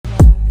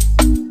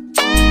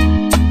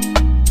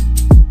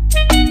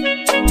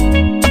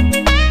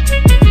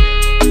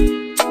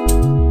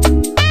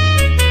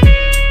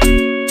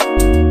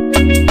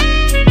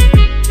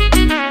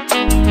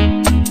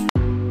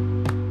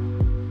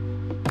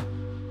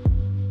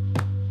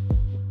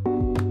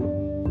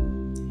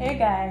Hey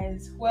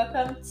guys,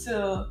 welcome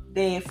to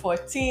day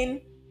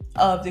 14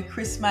 of the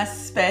Christmas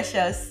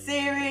special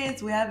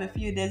series. We have a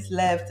few days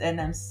left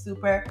and I'm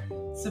super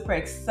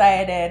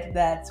excited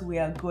that we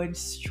are going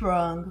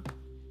strong.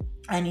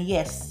 And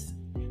yes,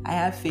 I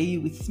have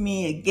Feyi with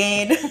me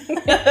again.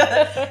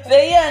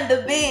 Feyi on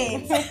the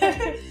beat.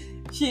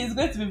 She is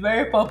going to be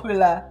very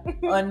popular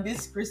on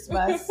this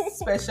Christmas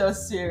special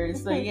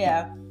series. So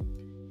yeah.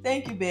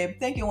 Thank you, babe.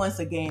 Thank you once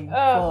again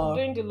for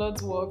doing the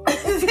Lord's work.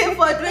 for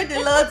doing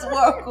the Lord's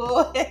work.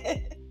 Oh.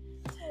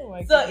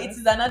 So it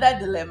is another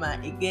dilemma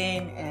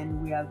again,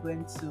 and we are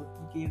going to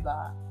give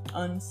our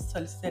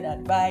unsolicited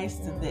advice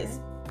to this.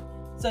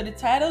 So the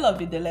title of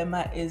the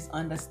dilemma is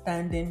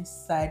Understanding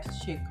Side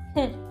Chick.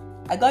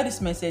 I got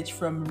this message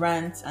from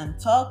Rants and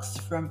Talks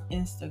from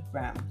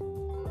Instagram.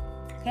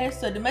 Okay,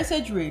 so the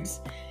message reads,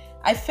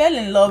 I fell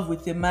in love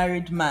with a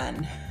married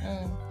man.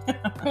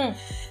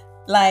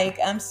 Like,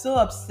 I'm so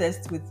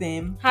obsessed with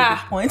him to the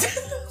point.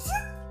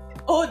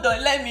 Hold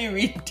on, let me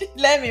read the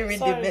message.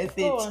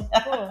 Go on.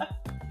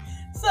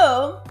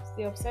 So, it's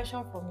the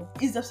obsession for me.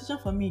 It's the obsession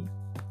for me.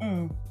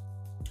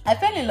 I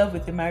fell in love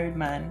with a married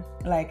man.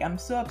 Like, I'm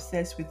so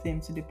obsessed with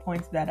him to the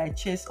point that I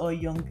chase all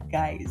young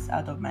guys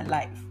out of my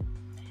life.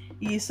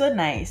 He is so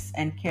nice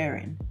and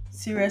caring.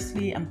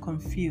 Seriously, I'm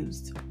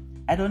confused.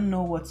 I don't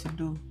know what to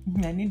do.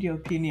 I need your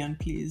opinion,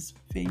 please.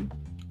 Faye.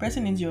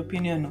 Person needs your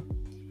opinion. No?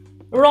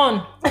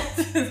 Run.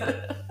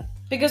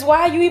 Because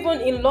why are you even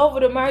in love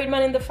with a married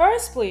man in the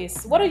first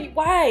place? Why?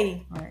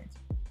 Right.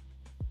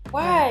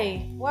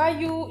 Why? Why are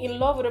you in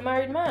love with a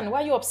married man?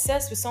 Why are you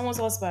obsessed with someone's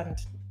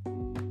husband?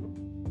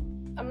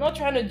 I'm not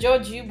trying to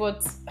judge you,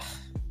 but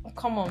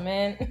come on,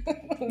 man.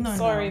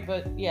 Sorry,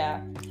 but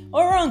yeah.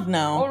 All wrong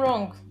now. All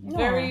wrong.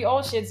 No.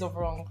 All shades of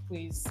wrong,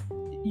 please.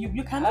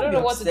 You cannot I don't be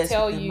know what to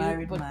tell with a you,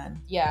 married but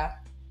man. Yeah.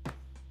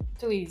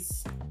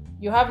 Please.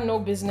 You have no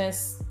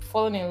business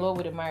falling in love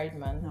with a married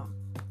man. No.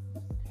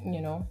 You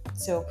know,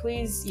 so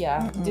please,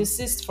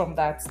 desist from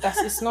that.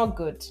 It's not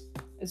good.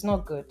 It's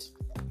not good.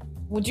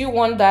 Would you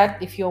want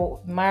that if you're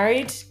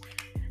married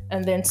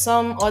and then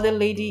some other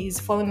lady is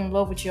falling in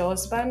love with your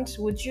husband?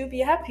 Would you be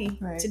happy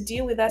to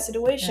deal with that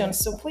situation? Right.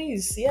 So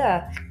please,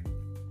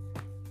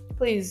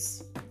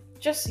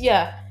 just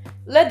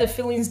let the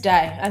feelings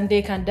die, and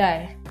they can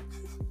die.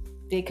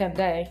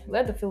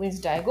 Let the feelings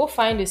die. Go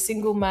find a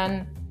single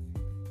man,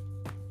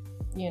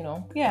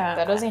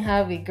 that doesn't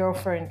have a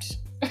girlfriend.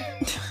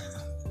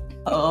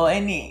 Or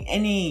any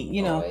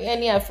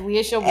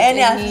affiliation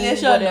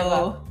with whatever.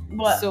 No.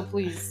 But, so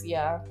please,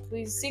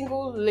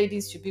 single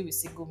ladies should be with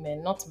single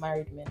men, not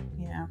married men.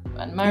 Yeah.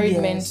 And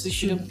married men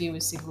shouldn't be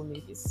with single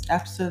ladies.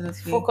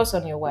 Absolutely. Focus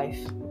on your wife.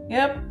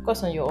 Yep.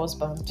 Focus on your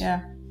husband.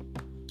 Yeah.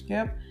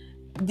 Yep.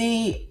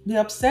 The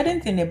upsetting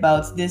thing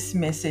about this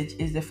message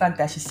is the fact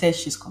that she says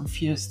she's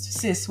confused.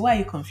 Sis, why are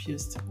you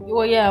confused?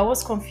 Well, yeah, I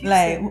was confused.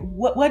 Like,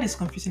 what is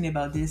confusing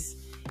about this?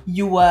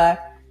 You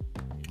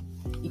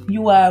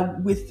are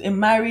with a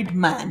married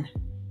man,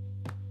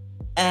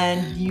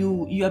 and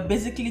you are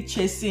basically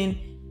chasing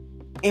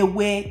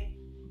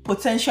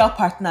potential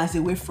partners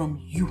away from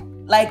you.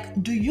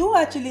 Like, do you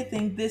actually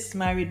think this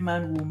married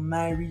man will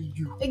marry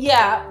you?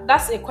 Yeah,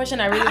 that's a question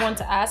I really want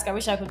to ask. I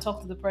wish I could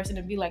talk to the person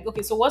and be like,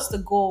 okay, so what's the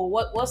goal?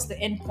 What's the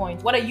end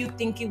point? What are you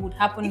thinking would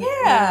happen?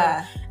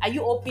 Yeah. Are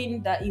you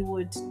hoping that he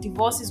would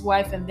divorce his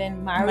wife and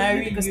then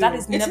marry you? Because that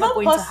is never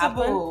going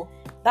possible. To happen.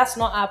 That's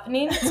not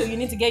happening. So you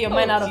need to get your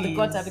mind out of the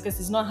gutter, because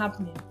it's not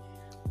happening.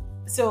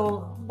 So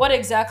what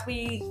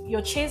exactly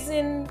you're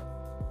chasing?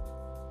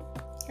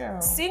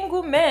 Girl.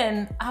 Single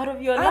men out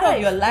of your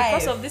life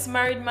because of this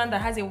married man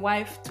that has a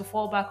wife to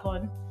fall back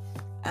on,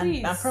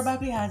 and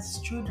probably has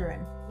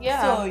children.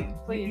 Yeah. So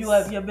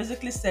you're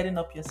basically setting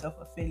up yourself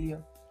a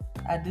failure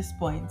at this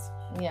point.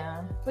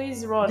 Yeah.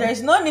 Please run. There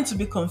is no need to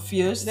be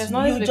confused.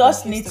 You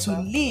just need to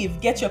leave.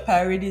 Get your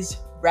priorities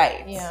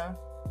right. Yeah.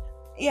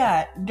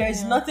 Yeah,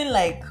 there's nothing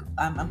like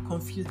I'm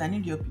confused. I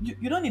need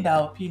you don't need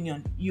our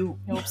opinion. You're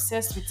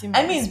obsessed with him.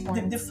 I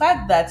mean, the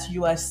fact that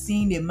you are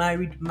seeing a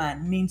married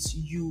man means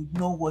you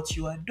know what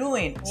you are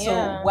doing. Yeah.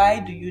 So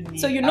why do you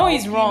need? So you know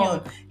he's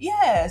wrong.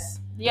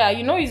 Yes. Yeah,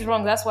 you know he's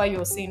wrong. That's why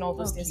you're saying all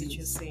those things that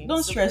you're saying.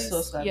 Don't stress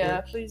us.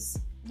 Yeah, please.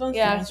 Don't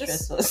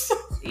stress us.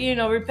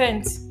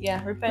 Repent.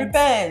 Yeah, repent.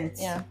 Repent.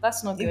 Yeah,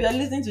 that's not good. If you're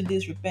listening to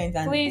this, repent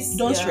and please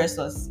don't stress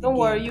us. Don't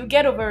worry, you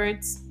get over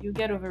it.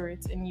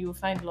 And you'll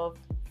find love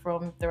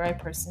from the right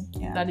person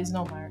that is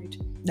not married.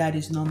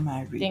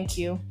 Thank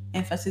you.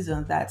 Emphasis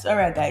on that. All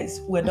right, guys,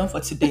 we're done for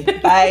today.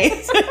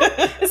 Bye.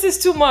 This is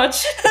too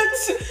much.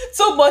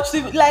 Too much.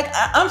 Like,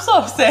 I'm so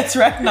upset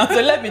right now, so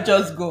let me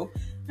just go.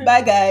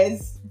 Bye,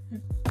 guys.